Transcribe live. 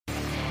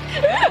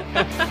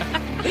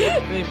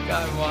They've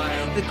gone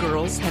wild. The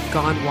girls have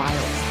gone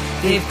wild.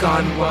 They've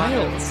gone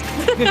wild.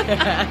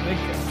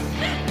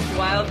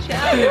 Wild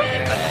chatter.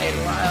 Right,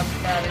 wild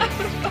chatter.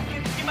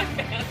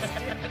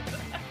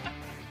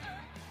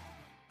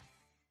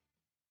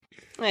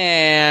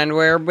 And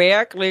we're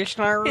back,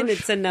 listeners. And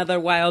it's another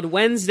Wild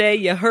Wednesday.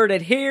 You heard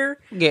it here.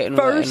 Getting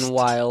first. wet and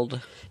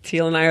wild.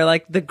 Teal and I are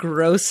like the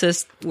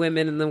grossest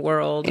women in the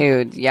world.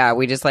 Dude, yeah,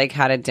 we just like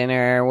had a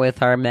dinner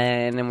with our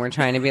men and we're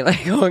trying to be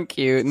like all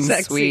cute and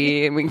Sexy.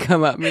 sweet. And we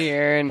come up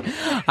here and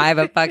I have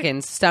a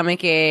fucking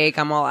stomach ache.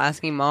 I'm all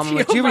asking mom, I'm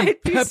like, do you have any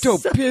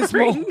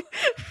Pepto-Bismol?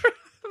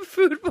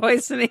 Food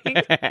poisoning.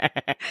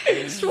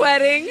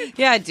 Sweating.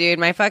 Yeah, dude,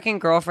 my fucking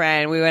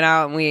girlfriend, we went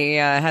out and we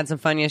had some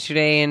fun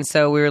yesterday, and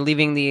so we were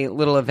leaving the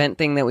little event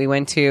thing that we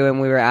went to,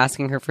 and we were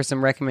asking her for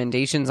some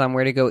recommendations on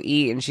where to go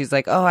eat, and she's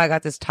like, oh, I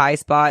got this Thai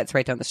spot, it's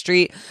right down the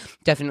street,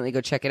 definitely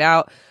go check it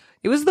out.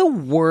 It was the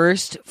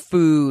worst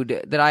food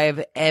that I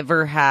have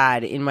ever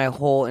had in my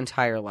whole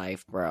entire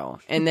life, bro.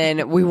 And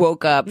then we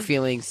woke up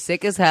feeling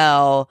sick as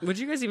hell. What'd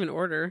you guys even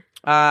order?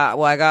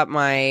 Well, I got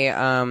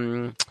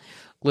my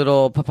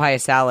little papaya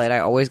salad. I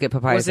always get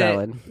papaya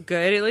salad. It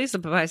good, at least, the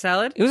papaya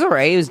salad? It was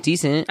alright. It was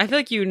decent. I feel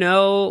like you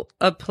know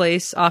a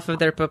place off of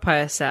their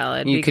papaya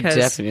salad. You could because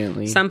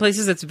definitely. Some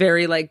places it's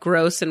very like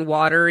gross and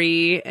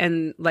watery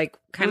and like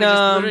kind of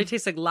just literally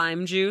tastes like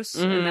lime juice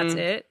and that's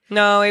it.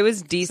 No, it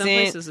was decent. Some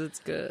places it's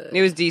good.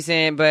 It was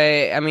decent, but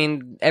I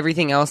mean,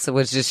 everything else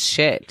was just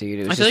shit, dude.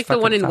 It was I feel just like the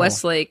one in foul.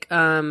 Westlake,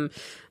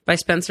 by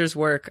Spencer's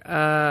work,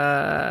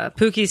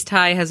 Pookie's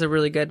Thai has a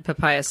really good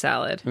papaya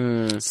salad.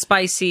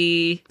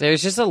 Spicy.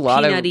 There's just a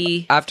lot peanutty.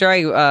 of. After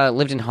I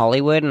lived in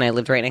Hollywood and I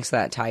lived right next to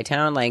that Thai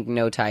town, like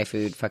no Thai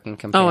food fucking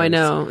compares. Oh, I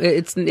know.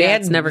 It's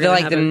never gonna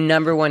like happen. the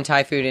number one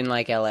Thai food in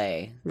like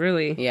LA.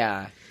 Really?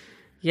 Yeah.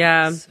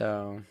 Yeah.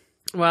 So.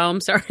 Well,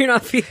 I'm sorry you're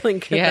not feeling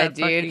good. Yeah, That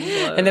dude. fucking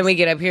blows. And then we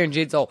get up here and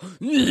Jude's all I'm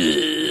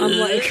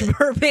like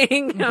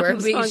burping.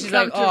 burping. She's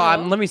like,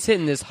 "Oh, let me sit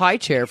in this high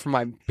chair for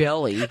my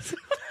belly."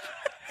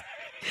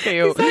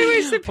 Ew.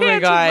 Sideways the Oh my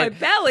pants God. with my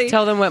belly.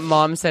 Tell them what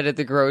mom said at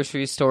the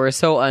grocery store.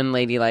 So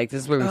unladylike.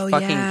 This is where we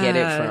fucking get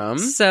it from.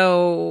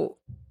 So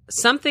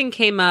something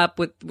came up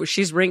with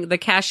the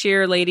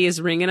cashier lady is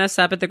ringing us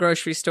up at the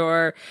grocery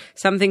store.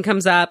 Something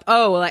comes up.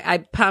 Oh, like I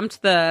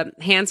pumped the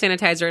hand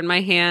sanitizer in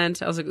my hand.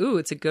 I was like, ooh,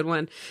 it's a good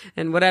one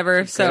and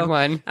whatever. So good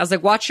one. I was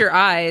like, watch your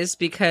eyes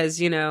because,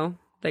 you know,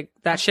 like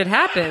that shit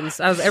happens.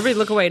 Everybody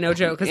look away, no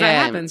joke, because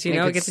that happens, you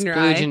know, it gets in your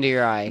eye. into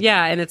your eye.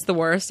 Yeah, and it's the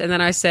worst. And then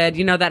I said,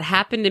 you know, that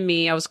happened to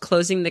me. I was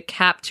closing the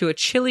cap to a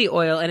chili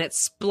oil and it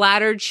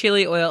splattered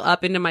chili oil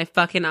up into my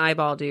fucking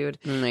eyeball, dude.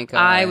 Oh my God.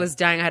 I was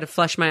dying. I had to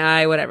flush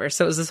my eye, whatever.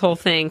 So it was this whole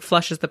thing.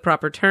 Flush is the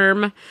proper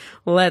term.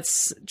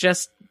 Let's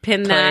just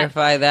pin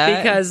Clarify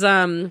that. because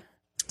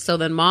so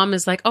then mom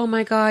is like, oh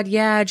my God,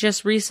 yeah,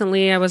 just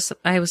recently I was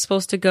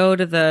supposed to go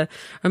to the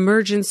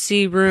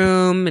emergency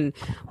room. And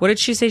what did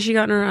she say she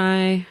got in her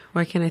eye?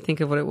 Why can't I think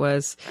of what it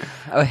was?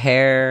 Oh,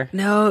 hair.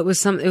 No, it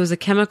was a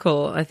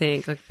chemical, I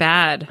think, like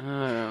bad.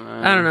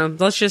 I don't know.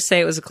 Let's just say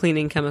it was a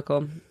cleaning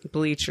chemical,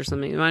 bleach or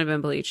something. It might have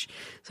been bleach.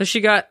 So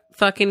she got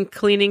fucking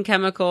cleaning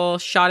chemical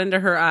shot into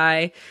her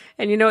eye.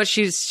 And you know what?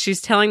 She's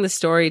telling the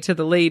story to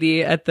the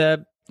lady at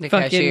the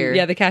cashier.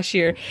 Yeah, the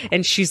cashier.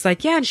 And she's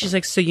like, yeah. And she's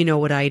like, so you know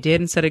what I did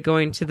instead of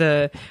going to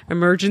the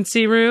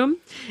emergency room?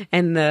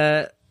 And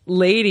the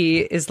lady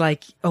is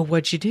like, oh,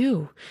 what'd you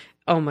do?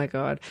 Oh my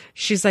God.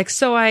 She's like,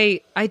 so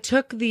I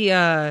took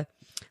the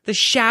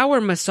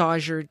shower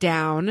massager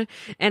down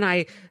and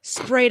I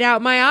sprayed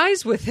out my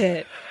eyes with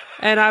it.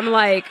 And I'm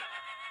like,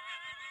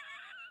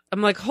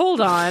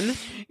 hold on.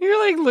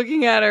 You're like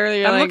looking at her.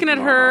 I'm looking at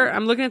her.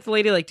 I'm looking at the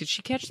lady like, did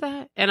she catch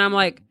that? And I'm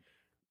like,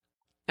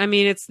 I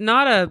mean, it's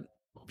not a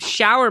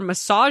shower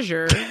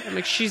massager. I'm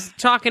like, she's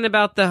talking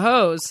about the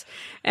hose.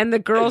 And the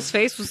girl's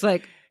face was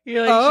like,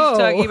 You're like, oh. she's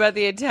talking about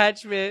the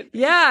attachment.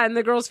 Yeah. And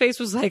the girl's face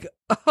was like,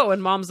 oh.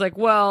 And mom's like,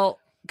 well,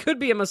 could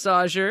be a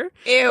massager.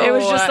 Ew. It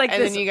was just like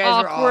And this then you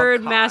guys were all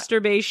awkward caught.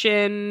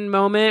 masturbation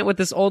moment with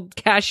this old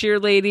cashier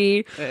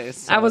lady. So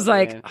I was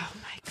like, good. oh my God.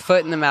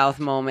 Foot in the mouth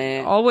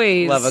moment.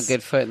 Always. Love a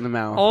good foot in the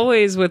mouth.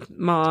 Always with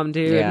mom,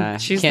 dude. Yeah.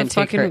 She's Can't the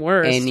take fucking her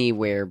worst.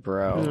 anywhere,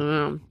 bro. I don't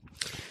know.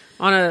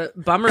 On a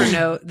bummer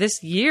note,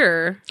 this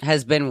year,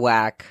 Has been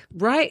whack.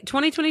 right,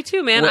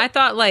 2022, man, Well- I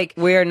thought like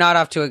We are not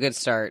off to a good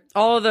start.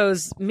 all of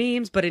those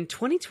memes, but in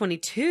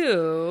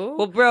 2022,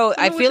 Well, bro,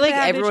 I with feel the like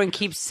baggage- everyone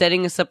keeps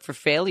setting us up for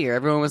failure.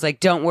 Everyone was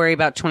like, don't worry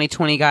about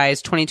 2020,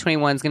 guys.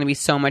 2021 is going to be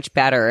so much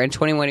better. And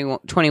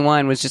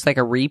 2021 was just like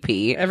a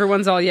repeat.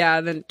 everyone's all,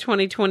 yeah, then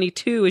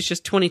 2022 is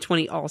just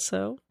 2020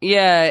 also.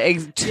 Yeah,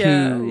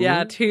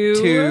 Yeah, two.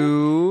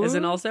 Two. Is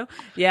an also.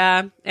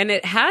 Yeah, and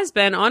it has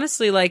been,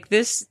 honestly, like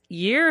this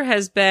year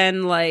has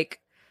been like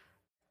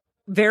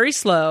very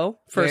slow,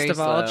 first Very of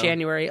all, slow.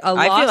 January. I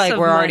feel like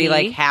we're already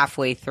like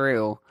halfway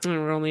through.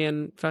 We're only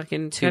in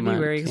fucking 2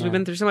 February months, because yeah. we've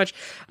been through so much.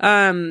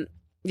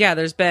 Yeah,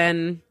 there's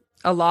been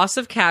a loss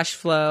of cash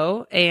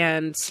flow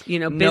and,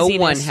 No busyness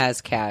one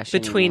has cash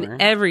between anymore.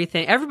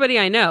 everything. Everybody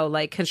I know,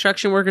 like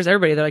construction workers,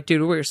 everybody, they're like,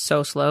 dude, we're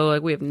so slow.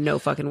 Like, we have no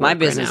fucking work My right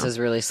business now. has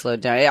really slowed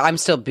down. I'm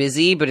still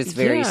busy, but it's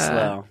very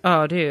slow.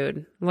 Oh,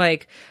 dude.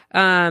 Like,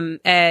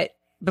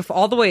 before,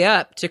 all the way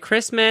up to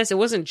Christmas, it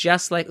wasn't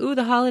just like, ooh,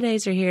 the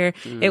holidays are here.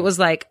 It was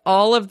like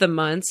all of the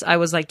months. I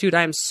was like, dude,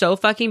 I'm so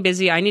fucking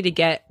busy. I need to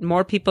get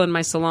more people in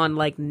my salon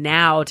like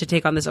now to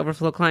take on this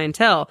overflow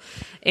clientele.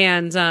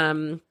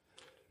 And,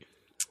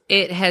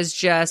 it has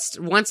just,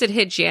 once it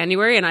hit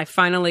January and I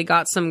finally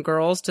got some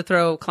girls to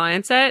throw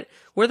clients at,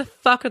 where the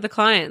fuck are the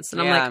clients? And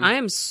I'm Yeah. like, I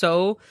am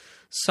so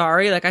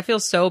sorry. Like, I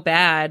feel so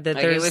bad that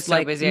Like, it was there's so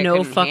like busy, I no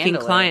couldn't fucking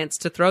handle it. clients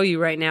to throw you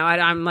right now.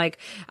 I'm like,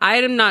 I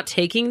am not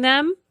taking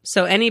them.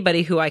 So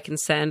anybody who I can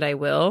send, I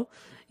will.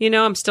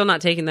 I'm still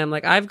not taking them.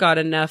 Like, I've got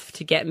enough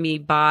to get me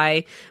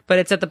by, but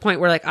it's at the point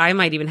where like I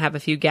might even have a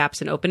few gaps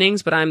and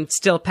openings, but I'm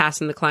still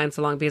passing the clients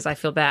along because I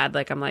feel bad.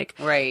 Like, I'm like,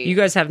 Right. you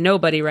guys have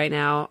nobody right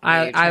now. you're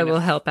I trying to will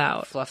help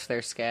out. Fluff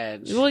their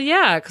sketch. Well,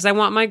 yeah, because I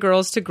want my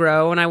girls to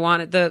grow and I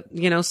want the,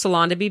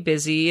 salon to be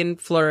busy and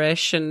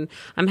flourish. And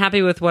I'm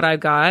happy with what I've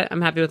got.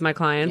 I'm happy with my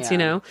clients,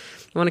 Yeah.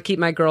 I want to keep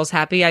my girls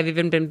happy. I've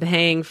even been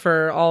paying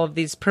for all of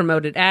these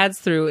promoted ads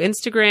through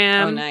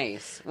Instagram. Oh,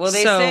 nice. Well,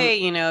 they So- say,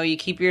 you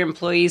keep your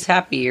employees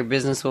happy, your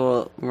business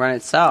will run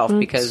itself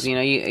because,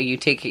 you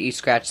take it, you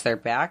scratch their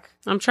back.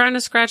 I'm trying to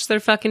scratch their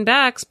fucking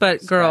backs,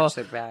 but girl,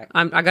 Scratch their back.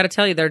 I got to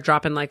tell you, they're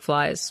dropping like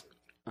flies.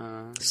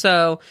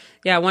 So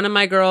yeah, one of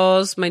my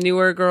girls, my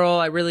newer girl,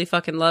 I really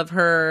fucking love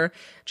her.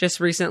 Just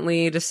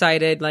recently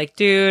decided like,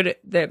 dude,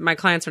 that my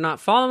clients are not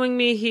following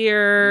me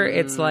here.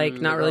 It's like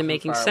not girl really from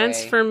making far sense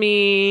away. for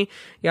me,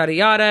 yada,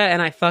 yada.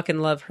 And I fucking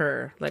love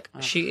her. Like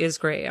she is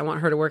great. I want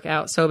her to work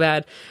out so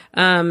bad.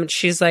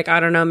 She's like, I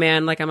don't know,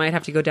 man. Like I might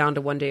have to go down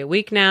to 1 day a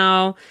week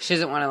now. She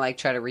doesn't want to,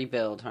 try to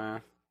rebuild, huh?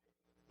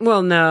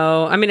 Well,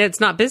 no. I mean, it's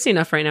not busy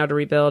enough right now to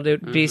rebuild.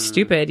 It would be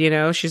stupid,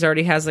 She's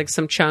already has like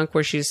some chunk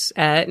where she's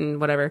at and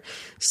whatever.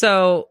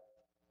 So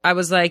I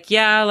was like,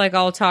 yeah, like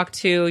I'll talk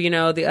to,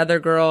 the other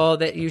girl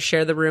that you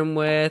share the room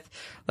with.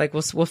 Like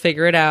we'll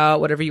figure it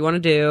out, whatever you want to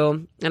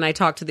do. And I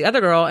talked to the other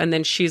girl and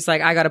then she's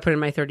like, I got to put in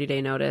my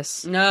 30-day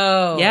notice.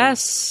 No.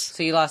 Yes.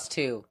 So you lost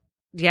 2.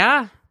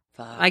 Yeah.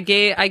 Fuck. I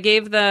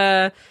gave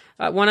the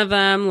one of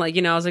them, like,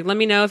 I was like, let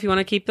me know if you want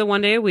to keep the 1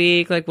 day a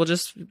week. Like, we'll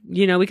just,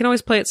 we can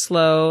always play it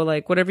slow,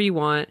 like whatever you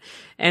want.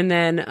 And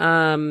then,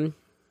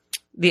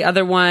 the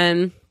other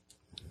one,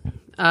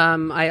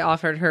 I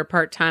offered her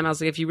part-time. I was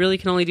like, if you really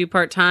can only do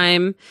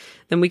part-time,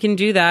 then we can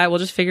do that. We'll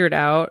just figure it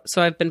out.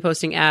 So I've been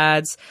posting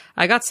ads.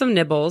 I got some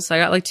nibbles. I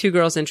got like 2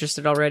 girls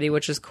interested already,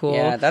 which is cool.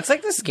 Yeah, that's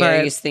like the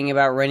scariest thing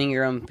about running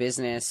your own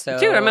business. So,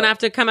 Dude, I'm going to have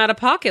to come out of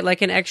pocket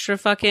like an extra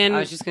fucking I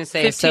was just gonna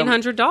say,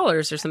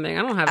 $1,500 or something.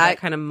 I don't have that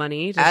kind of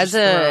money to as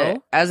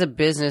just throw. a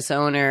business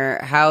owner,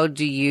 how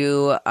do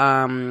you,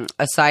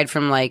 aside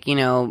from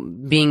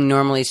being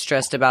normally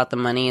stressed about the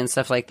money and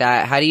stuff like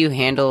that, how do you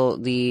handle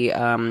the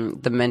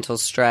mental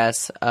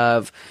stress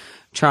of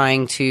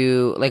trying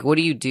to, what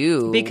do you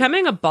do?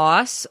 Becoming a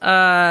boss,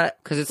 Because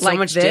it's so like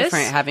much this?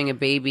 different having a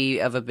baby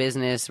of a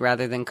business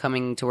rather than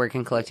coming to work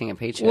and collecting a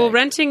paycheck. well,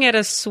 renting at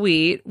a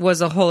suite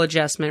was a whole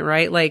adjustment,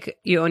 right? Like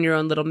you own your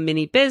own little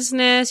mini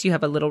business, you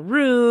have a little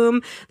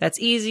room, that's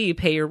easy, you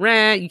pay your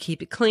rent, you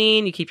keep it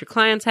clean, you keep your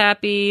clients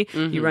happy,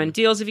 you run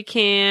deals if you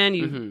can,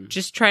 you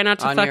just try not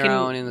to On your fucking,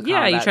 own in the you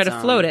combat try to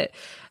zone. float it.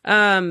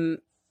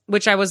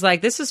 Which I was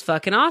like, this is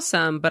fucking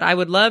awesome, but I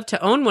would love to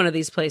own one of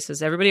these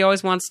places. Everybody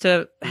always wants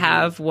to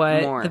have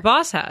what More. the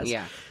boss has.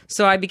 Yeah.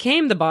 So I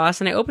became the boss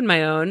and I opened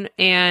my own,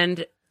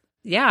 and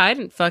yeah, I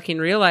didn't fucking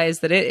realize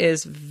that it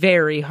is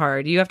very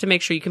hard. You have to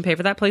make sure you can pay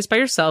for that place by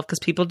yourself because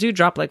people do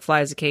drop like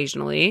flies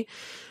occasionally.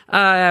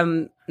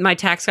 My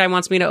tax guy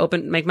wants me to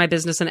make my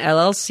business an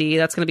LLC.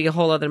 That's going to be a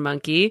whole other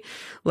monkey.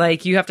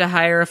 Like you have to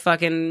hire a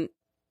fucking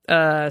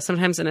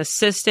sometimes an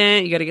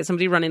assistant. You got to get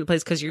somebody running the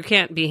place because you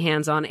can't be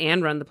hands-on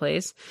and run the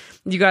place.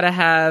 You got to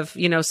have,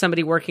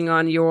 somebody working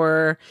on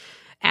your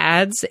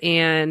ads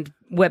and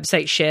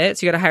website shit.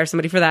 So you got to hire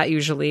somebody for that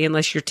usually,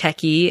 unless you're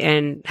techie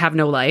and have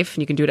no life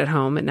and you can do it at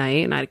home at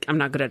night. And I'm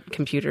not good at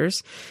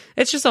computers.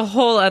 It's just a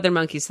whole other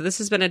monkey. So this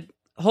has been a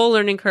whole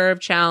learning curve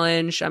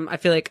challenge. I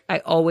feel like I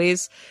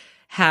always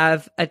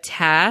have a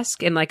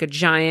task and like a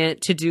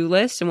giant to-do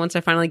list. And once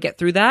I finally get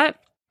through that,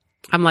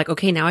 I'm like,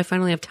 okay, now I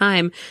finally have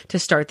time to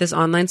start this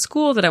online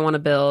school that I want to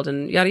build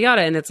and yada,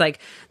 yada. And it's like,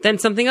 then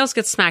something else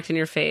gets smacked in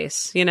your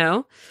face,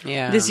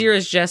 Yeah. This year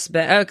has just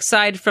been,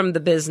 aside from the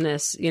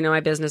business,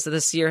 my business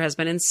this year has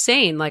been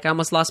insane. Like I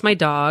almost lost my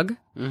dog.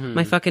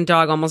 My fucking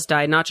dog almost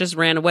died, not just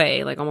ran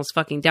away, like almost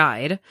fucking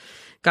died.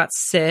 Got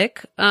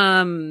sick.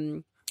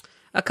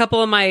 A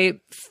couple of my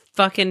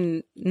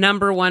fucking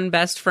number one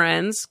best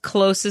friends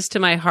closest to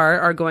my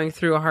heart are going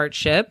through a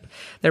hardship.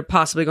 They're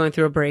possibly going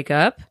through a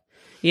breakup.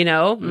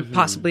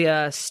 Possibly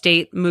a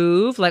state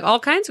move, like all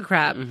kinds of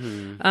crap.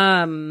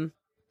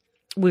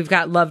 We've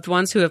got loved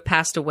ones who have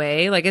passed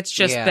away. Like it's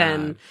just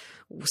been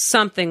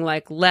something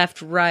like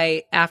left,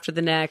 right, after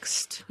the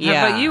next. How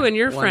Yeah, about you and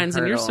your one friends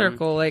in your hurdle.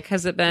 circle? Like,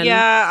 has it been?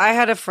 Yeah, I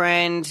had a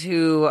friend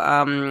who,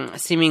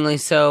 seemingly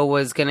so,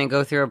 was going to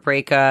go through a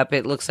breakup.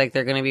 It looks like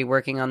they're going to be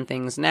working on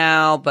things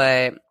now,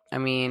 but I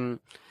mean,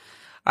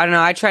 I don't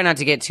know. I try not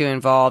to get too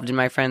involved in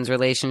my friends'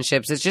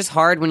 relationships. It's just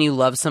hard when you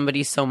love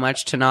somebody so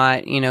much to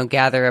not,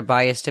 gather a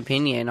biased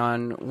opinion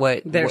on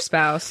what Their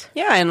spouse.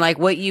 Yeah, and like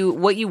what you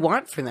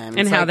want for them, And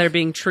It's how like- they're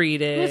being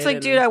treated. It's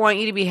like, dude, I want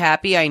you to be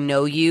happy. I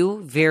know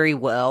you very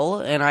well,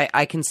 and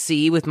I can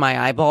see with my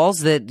eyeballs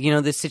that,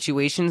 this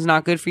situation's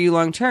not good for you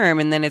long term.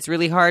 And then it's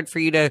really hard for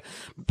you to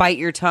bite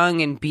your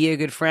tongue and be a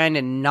good friend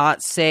and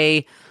not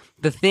say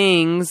the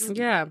things.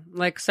 Yeah.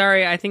 Like,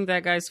 sorry, I think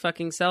that guy's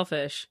fucking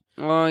selfish.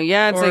 Well,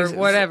 yeah, it's Or like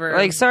whatever.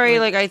 Like, sorry,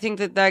 like I think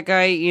that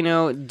guy,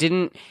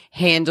 didn't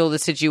handle the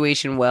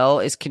situation well,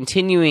 is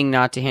continuing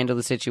not to handle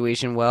the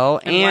situation well,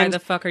 And why the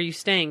fuck are you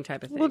staying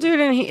type of thing. well, dude,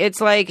 and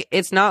it's like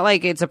it's not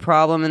like it's a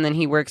problem, and then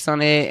he works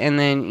on it, and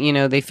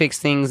then they fix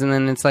things, and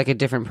then it's like a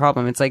different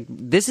problem. It's like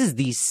this is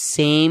the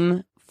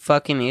same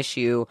fucking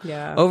issue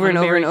Yeah, over and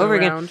on a over and over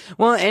again. merry-go-round.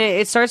 Well, and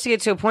it starts to get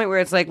to a point where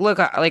it's like, look,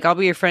 I'll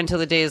be your friend till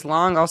the day is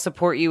long. I'll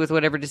support you with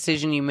whatever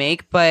decision you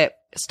make, but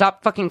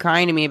stop fucking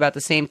crying to me about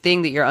the same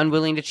thing that you're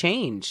unwilling to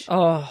change.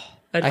 Oh,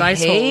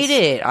 advice I hate holes.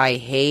 it. I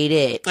hate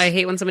it. I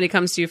hate when somebody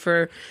comes to you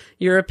for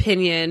your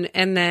opinion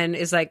and then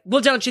is like,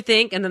 well, don't you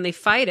think? And then they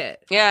fight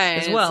it. Yeah,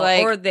 and as it's well.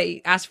 like- Or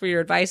they ask for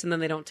your advice and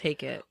then they don't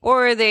take it.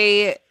 Or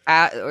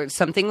or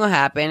something will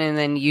happen, and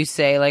then you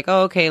say like,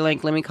 "Oh, okay,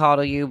 like let me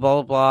coddle you, blah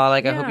blah blah.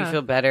 Like I hope you Yeah.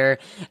 feel better."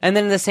 And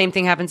then the same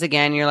thing happens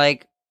again. You're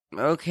like,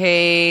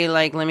 "Okay,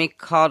 like let me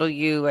coddle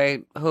you.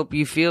 I hope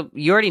you feel."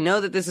 You already know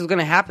that this is going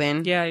to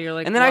happen. Yeah, you're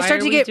like, And then I why start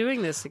are to we get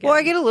doing this again? Well,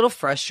 I get a little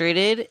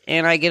frustrated,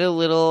 and I get a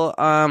little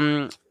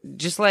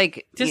just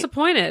like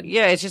disappointed.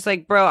 Yeah, it's just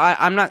like, bro,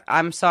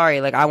 I'm sorry.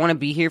 Like, I want to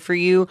be here for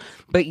you,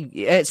 but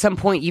at some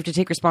point, you have to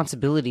take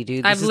responsibility,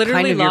 dude. This I've is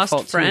literally kind of your lost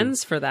fault, too.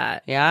 friends for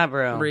that Yeah,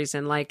 bro.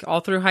 reason. Like all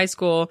through high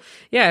school.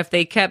 Yeah, if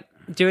they kept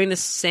doing the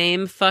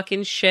same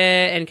fucking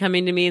shit and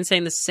coming to me and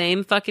saying the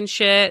same fucking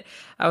shit,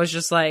 I was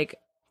just like,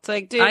 It's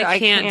like, dude, I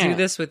can't do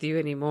this with you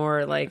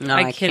anymore. Like, No,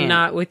 I I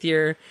cannot with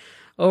your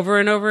over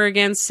and over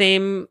again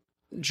same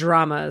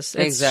dramas.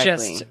 It's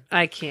Exactly. just,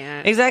 I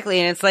can't. Exactly.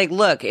 And it's like,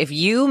 look, if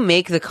you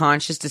make the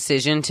conscious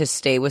decision to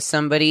stay with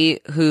somebody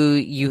who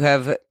you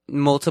have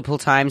multiple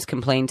times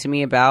complained to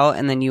me about,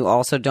 and then you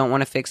also don't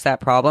want to fix that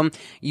problem,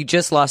 you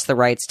just lost the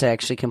rights to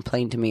actually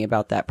complain to me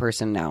about that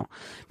person now.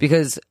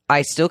 Because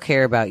I still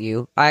care about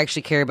you. I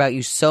actually care about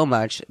you so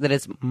much that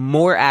it's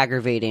more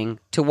aggravating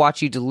to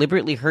watch you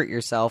deliberately hurt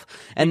yourself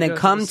and then go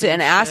through come the to same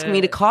and ask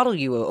me to shit. coddle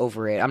you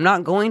over it. I'm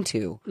not going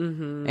to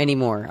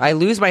anymore. I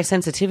lose my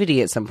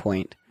sensitivity at some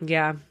point.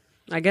 Yeah,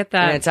 I get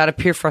And that. it's out of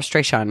pure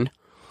frustration.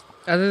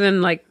 Other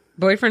than like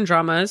boyfriend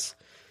dramas,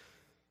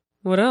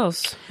 what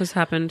else has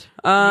happened?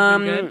 You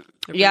been good?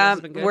 Everybody Yeah,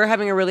 else been good? we're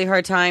having a really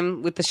hard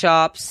time with the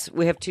shops.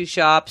 We have 2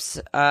 shops.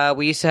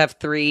 We used to have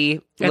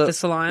 3 At the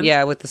salon?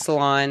 Yeah, with the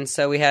salon.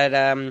 So we had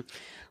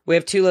we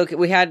have 2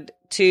 we had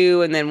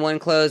 2 and then 1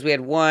 closed. We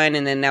had 1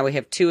 and then now we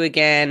have 2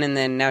 again, and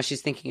then now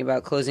she's thinking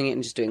about closing it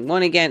and just doing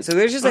 1 again. So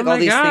there's just like Oh all my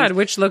these god! things.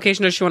 Which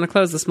location does she want to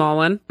close? The small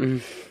one?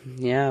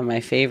 Yeah, my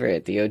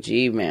favorite, the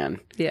OG, man.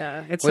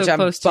 Yeah, it's Which so I'm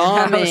close to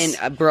your bumming,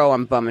 house. bro.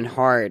 I'm bumming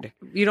hard.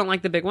 You don't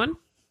like the big one?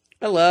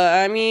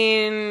 I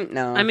mean,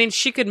 no. I mean,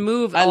 she could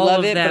move I all love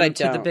of it, them but I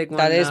to don't. the big one.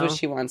 That is though. what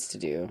she wants to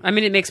do. I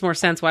mean, it makes more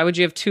sense. Why would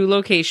you have 2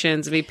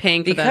 locations and be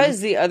paying for Because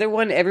them? the other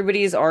one,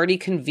 everybody is already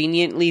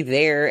conveniently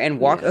there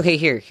and walk. Okay,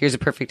 here's a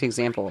perfect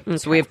example.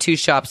 So we have 2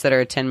 shops that are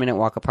a 10-minute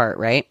walk apart,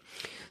 right?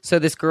 So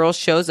this girl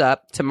shows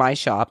up to my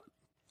shop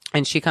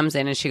and she comes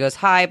in and she goes,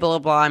 "Hi, blah, blah,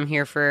 blah. I'm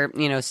here for,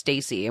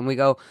 Stacy." And we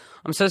go,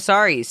 "I'm so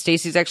sorry.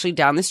 Stacy's actually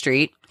down the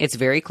street. It's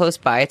very close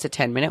by. It's a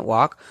 10-minute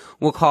walk.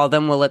 We'll call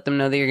them. We'll let them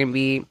know that you're going to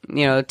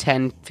be,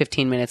 10,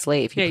 15 minutes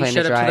late if you Yeah, you plan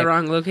showed to up drive." to the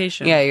wrong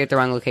location. Yeah, you're at the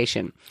wrong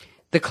location.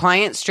 The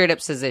client straight up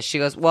says this. She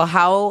goes, "Well,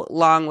 how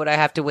long would I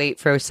have to wait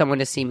for someone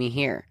to see me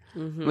here?"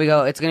 We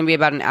go, "It's going to be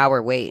about an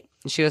hour wait."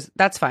 And she goes,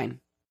 "That's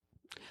fine."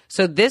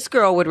 So this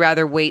girl would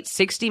rather wait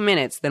 60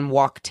 minutes than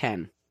walk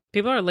 10.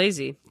 People are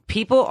lazy.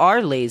 People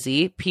are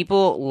lazy.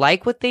 People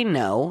like what they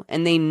know,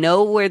 and they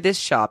know where this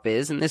shop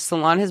is, and this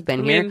salon has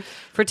been here mean-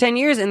 for 10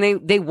 years, and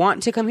they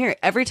want to come here.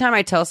 Every time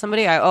I tell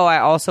somebody, I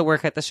also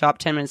work at the shop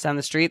 10 minutes down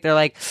the street, they're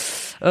like,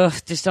 "Ugh,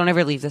 just don't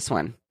ever leave this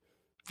one."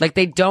 Like,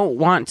 they don't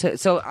want to.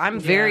 So I'm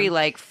very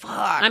like, fuck,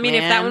 I mean,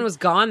 if that man. one was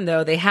gone,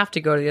 though, they have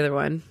to go to the other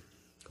one.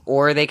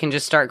 Or they can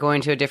just start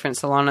going to a different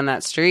salon on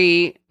that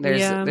street.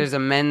 Yeah. There's a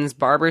men's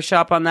barber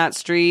shop on that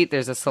street.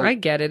 There's a I salon.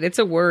 get it. It's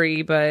a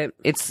worry, but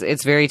It's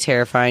very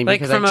terrifying Like,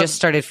 because I from a- just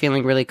started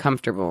feeling really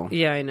comfortable.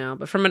 yeah, I know.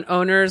 But from an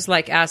owner's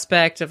like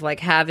aspect of like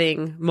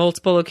having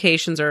multiple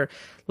locations, or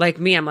like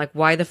me, I'm like,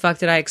 why the fuck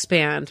did I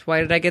expand?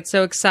 Why did I get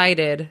so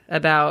excited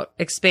about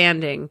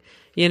expanding?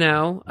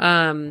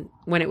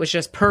 When it was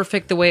just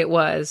perfect the way it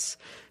was,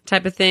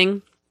 type of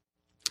thing.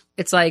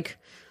 It's like,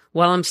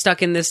 well, I'm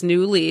stuck in this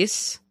new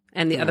lease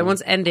and the other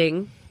one's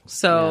ending.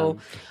 So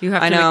you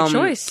have to I know. make a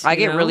choice. I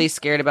get really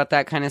scared about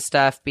that kind of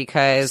stuff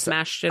because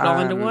smashed it all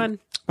into one.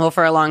 Well,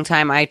 for a long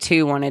time, I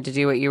too wanted to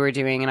do what you were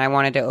doing, and I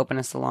wanted to open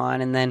a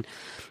salon. And then,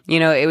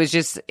 it was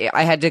just,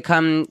 I had to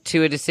come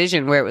to a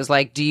decision where it was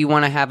like, do you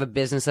want to have a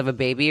business of a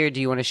baby, or do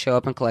you want to show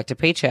up and collect a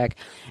paycheck?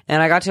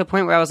 And I got to a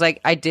point where I was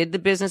like, I did the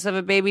business of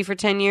a baby for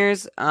 10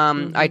 years.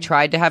 I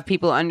tried to have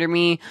people under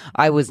me.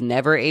 I was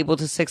never able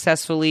to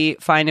successfully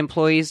find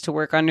employees to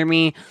work under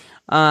me.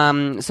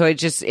 So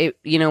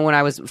when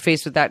I was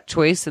faced with that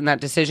choice and that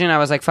decision, I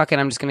was like, fuck it,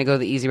 I'm just going to go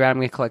the easy route. I'm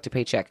going to collect a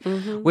paycheck,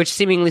 which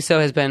seemingly so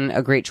has been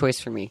a great choice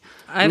for me.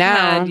 I've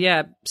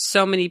had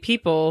so many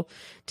people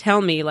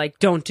tell me, like,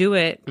 don't do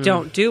it.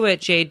 Don't do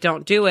it, Jade.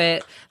 Don't do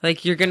it.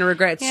 Like, you're going to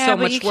regret so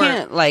much work. You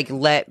can't, like,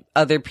 let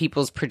other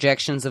people's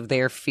projections of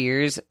their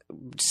fears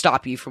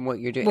stop you from what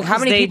you're doing. Well, how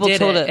many people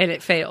told it and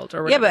it failed?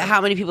 Or whatever. Yeah, but how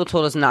many people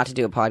told us not to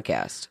do a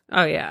podcast?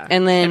 Oh, yeah.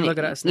 And then, look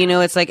at us now.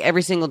 It's like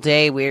every single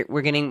day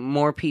we're getting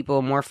more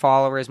people, more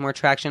followers, more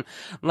traction.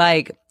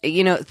 Like,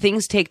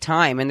 things take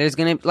time, and there's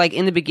going to, like,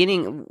 in the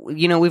beginning,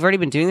 we've already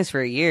been doing this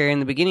for a year. In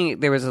the beginning,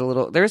 there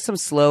was some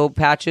slow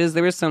patches.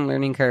 There was some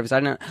learning curves.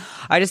 I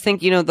just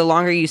think, the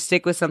longer you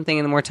stick with something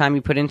and the more time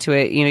you put into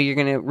it, you're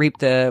going to reap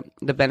the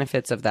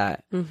benefits of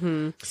that.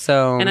 Mm-hmm.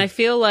 So, and I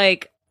feel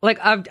like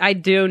I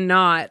do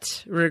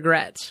not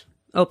regret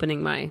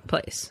opening my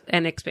place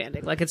and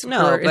expanding. Like, it's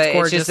gorgeous.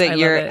 It's just that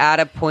you're at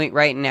a point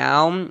right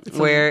now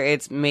where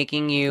it's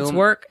making you, it's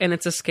work and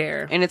it's a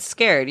scare, and it's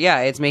scared. Yeah,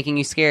 it's making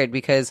you scared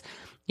because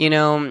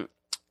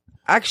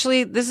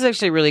actually, this is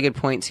actually a really good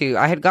point too.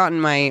 I had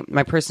gotten my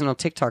personal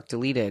TikTok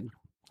deleted,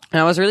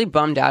 and I was really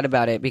bummed out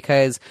about it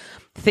because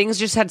things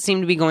just had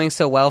seemed to be going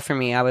so well for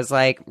me. I was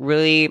like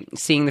really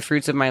seeing the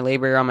fruits of my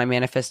labor on my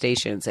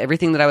manifestations.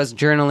 Everything that I was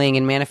journaling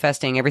and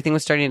manifesting, everything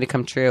was starting to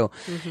come true.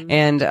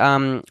 And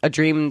a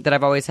dream that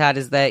I've always had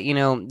is that,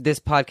 this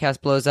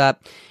podcast blows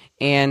up.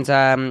 And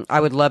I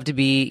would love to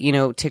be,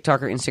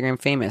 TikTok or Instagram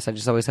famous. I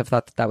just always have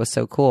thought that was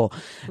so cool.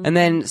 And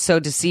then, so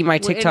to see my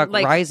TikTok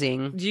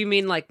rising. Do you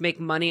mean like make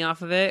money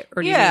off of it?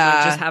 Or do you mean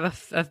like just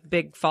have a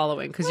big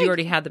following? Because you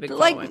already had the big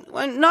following.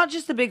 Like, not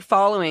just the big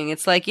following.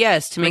 It's like,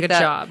 yes, to make a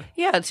job.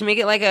 Yeah, to make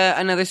it like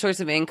another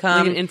source of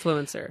income. Like an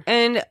influencer.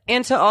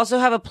 And to also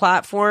have a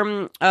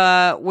platform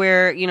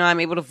where, I'm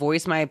able to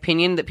voice my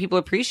opinion that people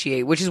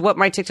appreciate, which is what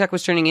my TikTok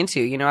was turning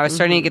into. I was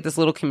starting to get this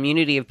little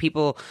community of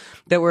people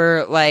that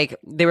were like,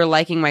 they were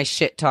liking my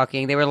shit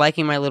talking. They were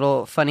liking my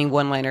little funny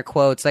one-liner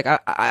quotes. Like,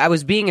 I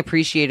was being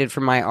appreciated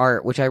for my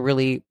art, which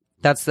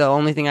that's the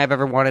only thing I've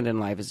ever wanted in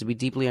life, is to be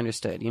deeply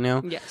understood,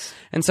 Yes.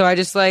 And so I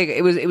just like,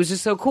 it was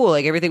just so cool.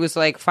 Like, everything was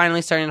like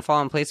finally starting to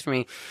fall in place for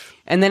me.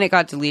 And then it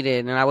got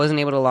deleted and I wasn't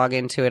able to log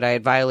into it. I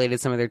had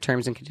violated some of their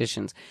terms and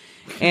conditions.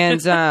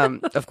 And,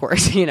 of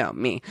course,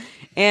 me.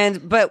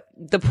 But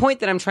the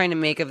point that I'm trying to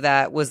make of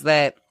that was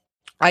that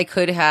I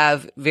could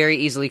have very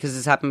easily, because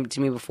this happened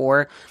to me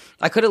before,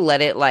 I could have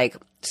let it like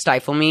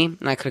stifle me,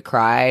 and I could have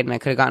cried, and I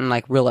could have gotten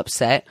like real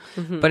upset.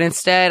 But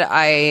instead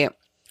I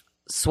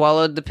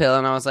swallowed the pill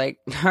and I was like,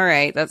 all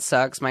right, that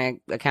sucks. My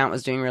account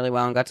was doing really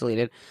well and got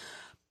deleted.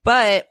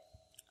 But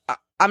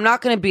I'm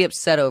not going to be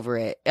upset over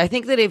it. I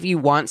think that if you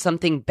want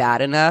something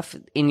bad enough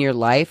in your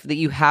life, that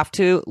you have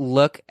to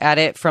look at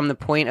it from the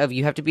point of,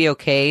 you have to be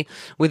okay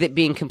with it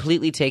being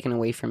completely taken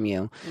away from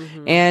you.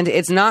 And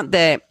it's not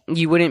that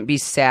you wouldn't be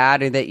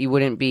sad, or that you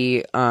wouldn't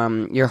be,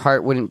 your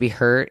heart wouldn't be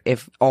hurt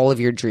if all of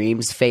your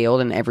dreams failed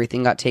and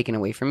everything got taken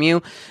away from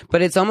you.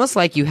 But it's almost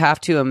like you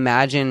have to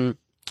imagine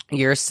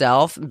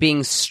yourself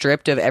being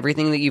stripped of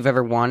everything that you've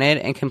ever wanted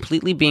and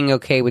completely being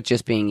okay with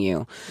just being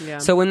you. Yeah.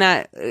 So when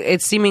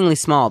it's seemingly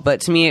small,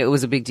 but to me it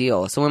was a big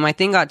deal. So when my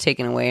thing got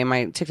taken away and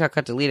my TikTok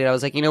got deleted, I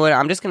was like, you know what?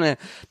 I'm just going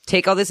to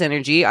take all this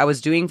energy. I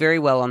was doing very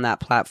well on that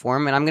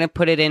platform, and I'm going to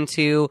put it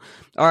into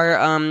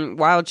our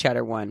Wild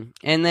Chatter one.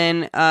 And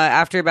then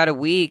after about a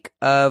week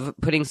of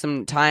putting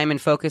some time and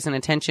focus and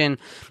attention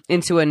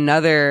into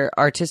another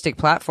artistic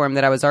platform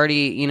that I was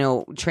already,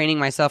 training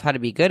myself how to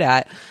be good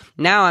at,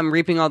 now I'm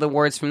reaping all the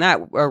rewards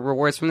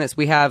from this.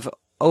 We have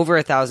over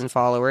 1,000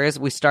 followers.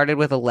 We started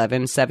with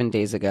 11 7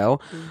 days ago.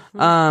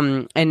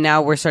 And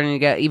now we're starting to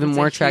get even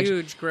more traction.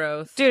 Huge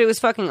growth. Dude, it was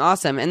fucking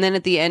awesome. And then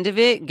at the end of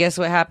it, guess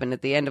what happened?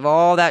 At the end of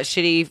all that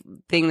shitty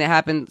thing that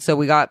happened, so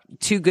we got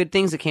 2 good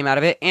things that came out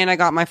of it, and I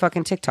got my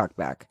fucking TikTok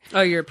back.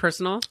 Oh, your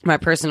personal? My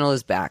personal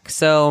is back.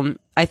 So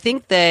I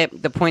think that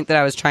the point that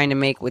I was trying to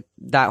make with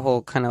that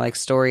whole kind of like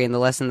story, and the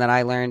lesson that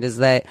I learned, is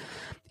that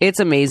it's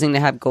amazing to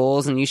have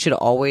goals, and you should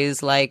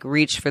always like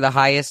reach for the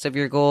highest of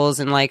your goals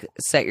and like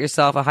set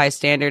yourself a high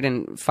standard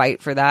and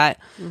fight for that.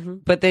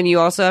 But then you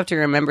also have to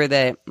remember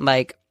that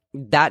like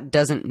that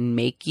doesn't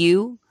make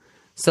you.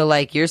 So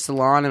like your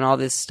salon and all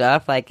this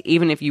stuff, like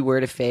even if you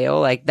were to fail,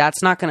 like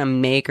that's not going to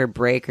make or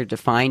break or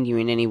define you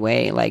in any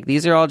way. Like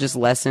these are all just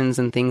lessons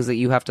and things that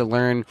you have to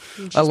learn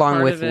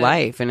along with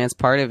life, and it's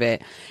part of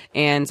it.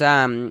 And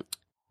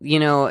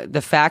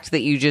the fact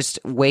that you just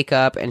wake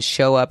up and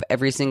show up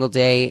every single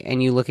day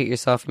and you look at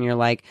yourself and you're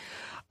like,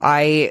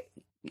 I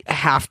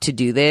have to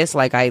do this.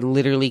 Like, I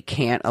literally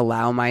can't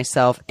allow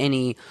myself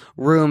any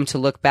room to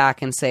look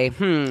back and say,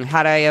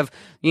 had I have,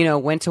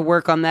 went to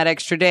work on that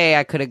extra day,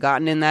 I could have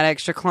gotten in that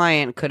extra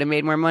client, could have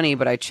made more money,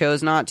 but I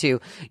chose not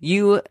to.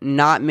 You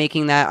not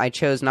making that I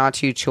chose not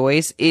to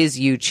choice is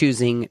you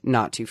choosing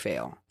not to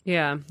fail.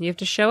 Yeah. You have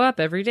to show up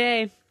every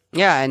day.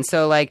 Yeah, and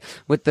so, like,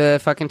 with the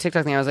fucking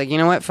TikTok thing, I was like, you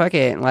know what? Fuck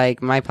it.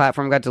 Like, my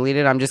platform got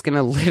deleted. I'm just going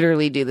to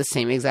literally do the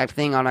same exact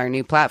thing on our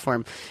new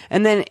platform.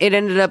 And then it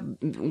ended up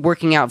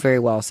working out very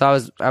well. So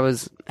I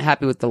was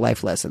happy with the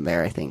life lesson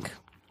there, I think.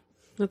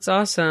 That's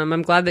awesome.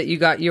 I'm glad that you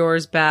got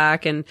yours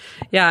back. And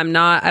yeah,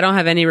 I don't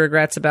have any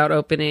regrets about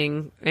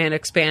opening and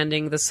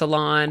expanding the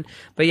salon.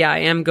 But yeah, I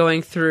am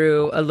going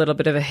through a little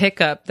bit of a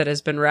hiccup that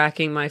has been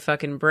racking my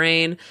fucking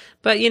brain.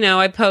 But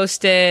I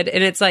posted,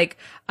 and it's like,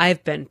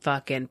 I've been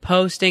fucking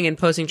posting,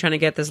 trying to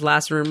get this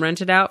last room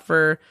rented out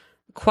for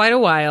quite a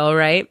while,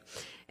 right?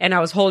 And I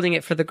was holding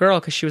it for the girl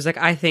because she was like,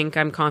 I think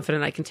I'm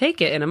confident I can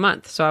take it in a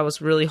month. So I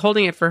was really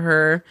holding it for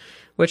her,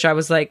 which I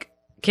was like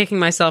kicking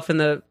myself in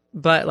the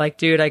butt. Like,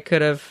 dude, I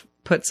could have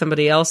put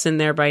somebody else in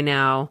there by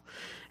now.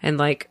 And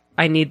like,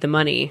 I need the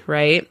money,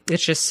 right?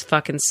 It's just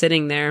fucking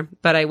sitting there.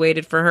 But I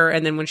waited for her.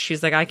 And then when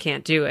she's like, I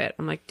can't do it,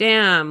 I'm like,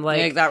 damn,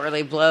 like that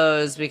really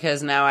blows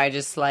because now I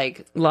just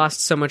like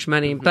lost so much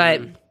money.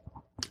 But,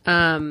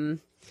 everything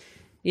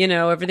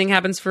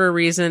happens for a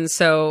reason.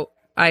 So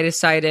I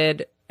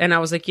decided, and I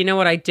was like, you know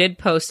what? I did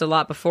post a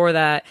lot before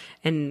that.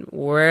 And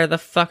where the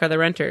fuck are the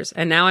renters?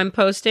 And now I'm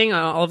posting.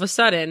 All of a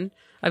sudden,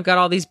 I've got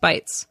all these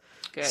bites.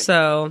 Good.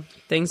 So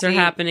things are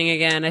happening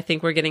again. I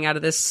think we're getting out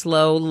of this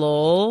slow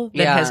lull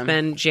that has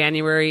been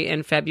January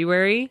and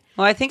February.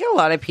 Well, I think a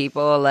lot of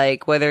people,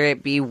 like, whether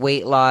it be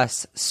weight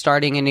loss,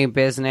 starting a new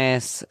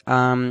business,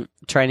 trying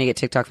to get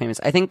TikTok famous,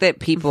 I think that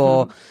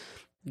people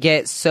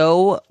get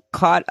so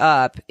caught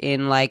up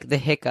in like the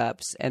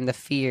hiccups and the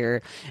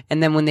fear,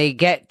 and then when they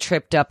get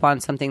tripped up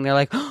on something, they're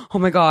like, oh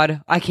my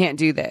god, I can't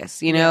do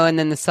this, and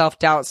then the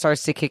self-doubt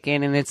starts to kick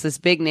in, and it's this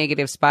big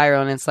negative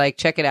spiral. And it's like,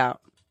 check it out.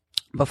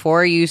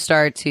 Before you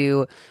start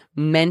to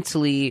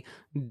mentally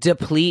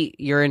deplete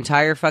your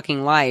entire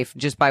fucking life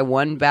just by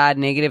one bad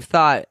negative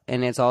thought,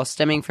 and it's all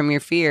stemming from your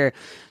fear,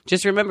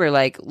 just remember,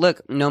 like,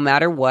 look, no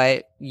matter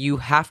what, you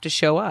have to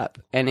show up.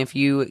 And if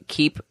you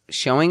keep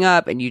showing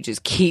up and you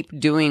just keep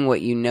doing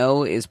what you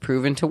know is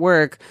proven to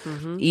work,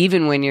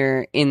 even when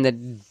you're in the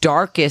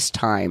darkest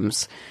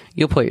times,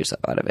 you'll pull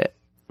yourself out of it.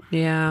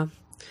 Yeah.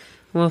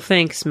 Well,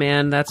 thanks,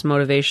 man. That's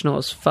motivational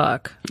as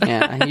fuck.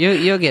 Yeah,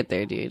 you'll get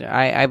there, dude.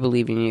 I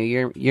believe in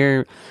you.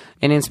 You're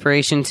an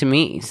inspiration to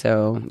me,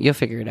 so you'll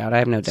figure it out. I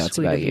have no doubts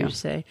Sweet about of you. To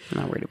say. I'm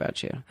not worried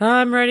about you.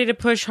 I'm ready to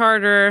push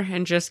harder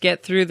and just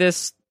get through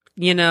this,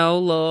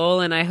 lull.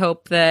 And I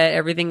hope that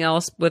everything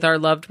else with our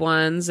loved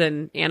ones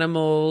and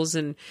animals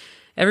and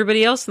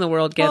everybody else in the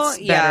world gets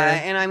better.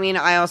 Yeah, and I mean,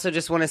 I also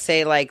just want to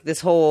say, like,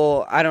 this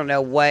whole, I don't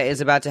know what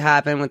is about to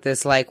happen with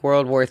this, like,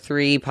 World War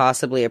III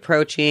possibly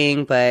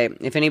approaching, but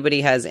if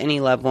anybody has any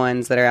loved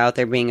ones that are out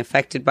there being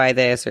affected by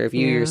this, or if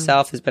you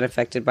yourself has been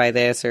affected by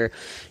this, or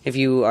if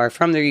you are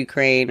from the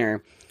Ukraine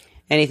or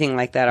anything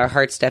like that, our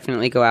hearts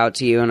definitely go out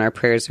to you, and our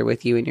prayers are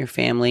with you and your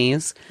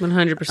families.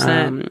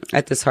 100%.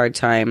 At this hard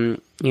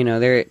time,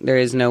 there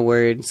is no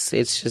words.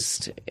 It's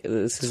just,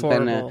 this has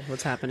been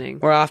what's happening.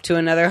 We're off to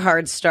another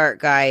hard start,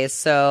 guys.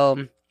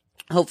 So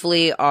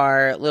hopefully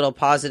our little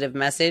positive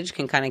message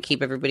can kind of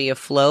keep everybody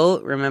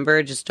afloat.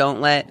 Remember, just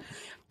don't let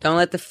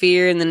the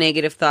fear and the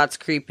negative thoughts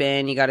creep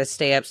in. You got to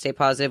stay up, stay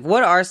positive.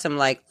 What are some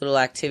like little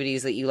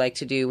activities that you like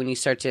to do when you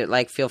start to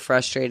like feel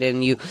frustrated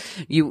and you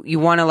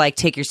want to like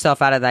take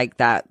yourself out of like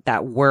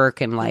that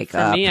work and like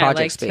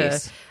project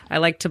space? I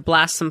like to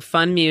blast some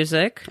fun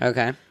music.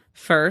 Okay.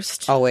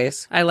 First.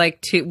 Always. I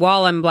like to,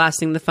 while I'm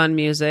blasting the fun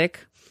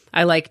music,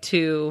 I like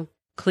to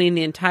clean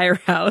the entire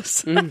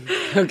house.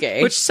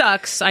 Okay. Which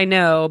sucks, I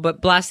know, but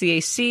blast the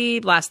AC,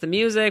 blast the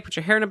music, put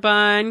your hair in a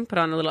bun, put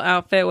on a little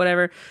outfit,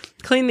 whatever.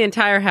 Clean the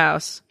entire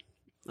house.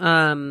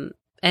 And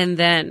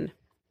then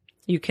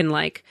you can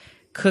like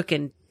cook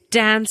and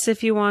dance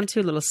if you want to,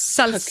 a little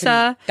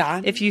salsa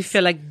if you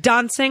feel like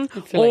dancing,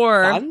 if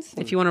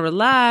you want to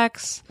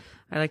relax.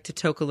 I like to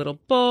toke a little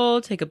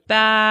bowl, take a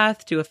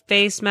bath, do a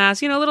face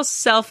mask, a little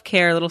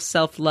self-care, a little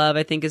self-love,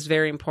 I think is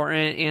very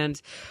important.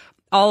 And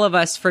all of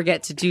us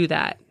forget to do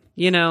that,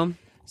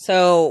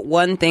 So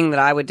one thing that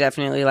I would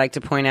definitely like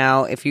to point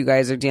out, if you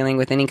guys are dealing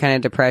with any kind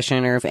of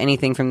depression or if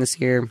anything from this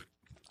year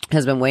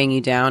has been weighing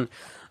you down,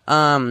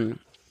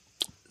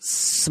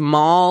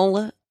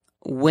 small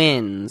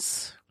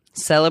wins.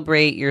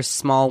 Celebrate your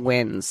small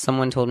wins.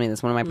 Someone told me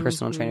this. One of my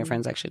personal trainer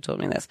friends actually told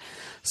me this.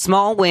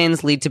 Small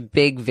wins lead to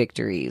big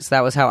victories.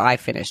 That was how I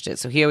finished it.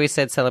 So he always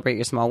said, celebrate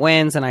your small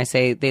wins. And I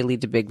say they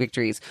lead to big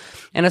victories.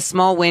 And a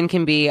small win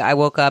can be, I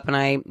woke up and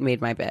I made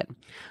my bed.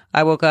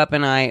 I woke up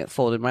and I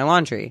folded my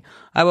laundry.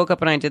 I woke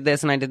up and I did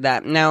this and I did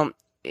that. Now,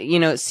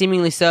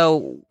 seemingly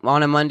so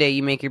on a Monday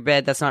you make your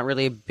bed. That's not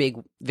really a big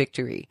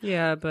victory.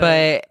 Yeah,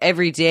 but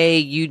every day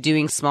you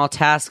doing small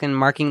tasks and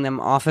marking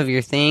them off of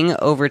your thing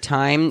over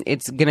time,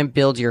 it's going to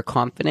build your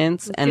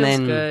confidence. And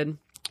then good.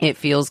 It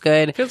feels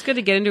good. It feels good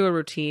to get into a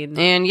routine.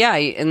 And yeah,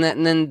 and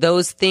then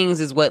those things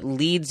is what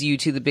leads you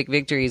to the big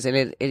victories. And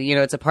it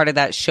it's a part of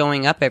that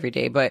showing up every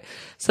day. But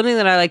something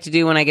that I like to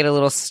do when I get a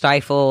little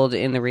stifled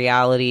in the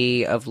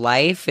reality of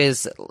life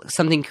is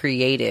something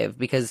creative,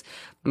 because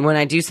when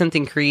I do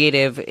something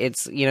creative,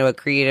 it's, a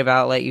creative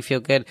outlet. You feel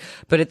good.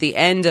 But at the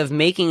end of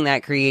making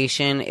that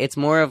creation, it's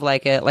more of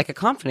like a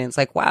confidence,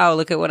 like, wow,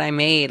 look at what I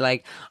made.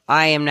 Like,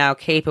 I am now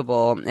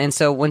capable. And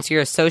so once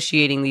you're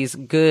associating these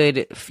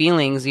good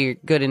feelings, your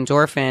good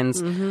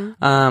endorphins,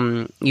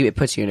 it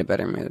puts you in a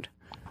better mood.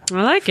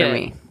 I like it. For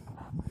me.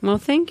 Well,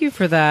 thank you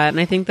for that. And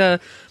I think the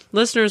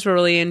listeners will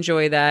really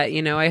enjoy that.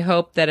 I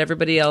hope that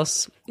everybody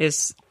else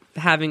is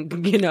having,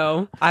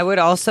 I would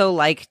also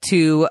like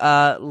to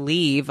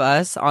leave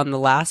us on the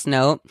last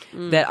note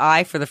that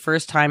I, for the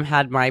first time,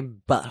 had my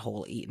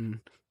butthole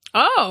eaten.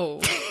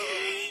 Oh.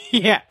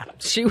 Yeah.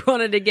 She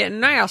wanted to get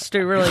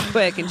nasty really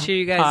quick and cheer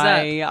you guys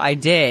up. I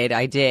did.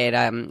 I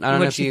don't know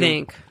What'd if you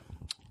think?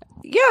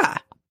 Yeah.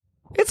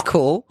 It's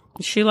cool.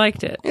 She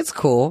liked it. It's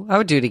cool. I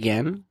would do it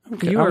again. I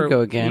would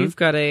go again. You've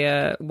got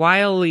a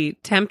wily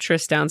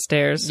temptress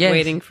downstairs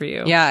waiting for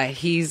you. Yeah,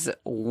 he's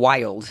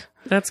wild.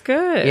 That's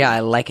good. Yeah,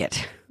 I like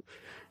it.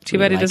 Too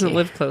bad he doesn't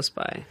live close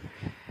by.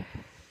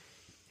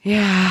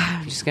 Yeah,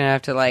 I'm just gonna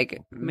have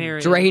to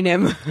marry drain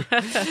him,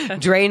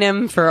 drain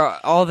him for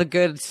all the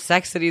good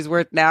sex that he's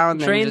worth now, and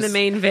drain then the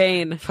main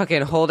vein.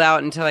 Fucking hold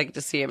out until I get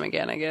to see him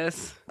again, I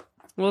guess.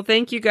 Well,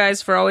 thank you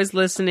guys for always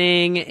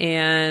listening,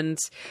 and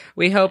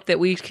we hope that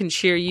we can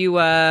cheer you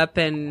up.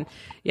 And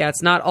yeah,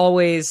 it's not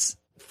always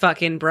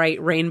fucking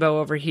bright rainbow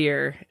over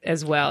here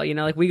as well.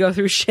 We go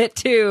through shit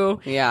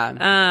too.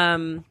 Yeah.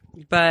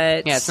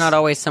 But yeah, it's not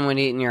always someone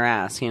eating your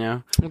ass,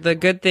 The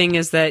good thing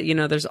is that,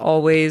 there's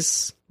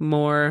always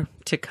more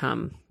to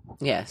come.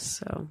 Yes.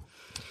 So,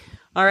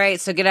 all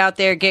right. So get out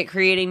there, get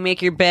creating,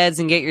 make your beds,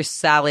 and get your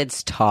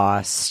salads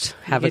tossed.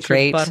 Have a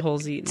great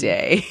buttholes eaten.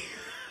 day.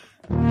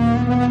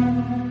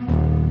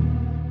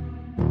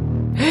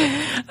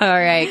 All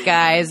right,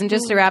 guys. And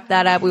just to wrap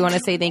that up, we want to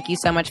say thank you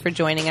so much for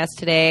joining us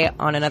today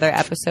on another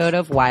episode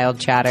of Wild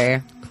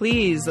Chatter.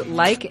 Please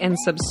like and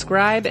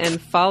subscribe and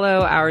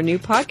follow our new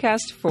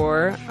podcast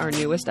for our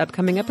newest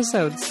upcoming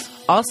episodes.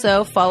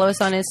 Also, follow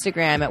us on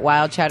Instagram at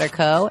Wild Chatter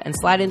Co. and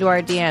slide into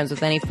our DMs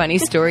with any funny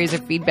stories or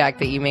feedback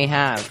that you may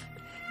have.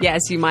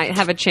 Yes, you might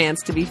have a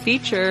chance to be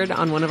featured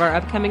on one of our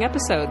upcoming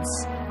episodes.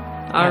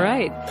 All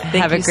right. Thank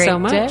Have you a great so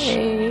much.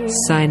 day.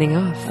 Signing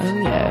off.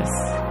 Oh,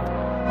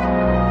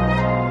 yes.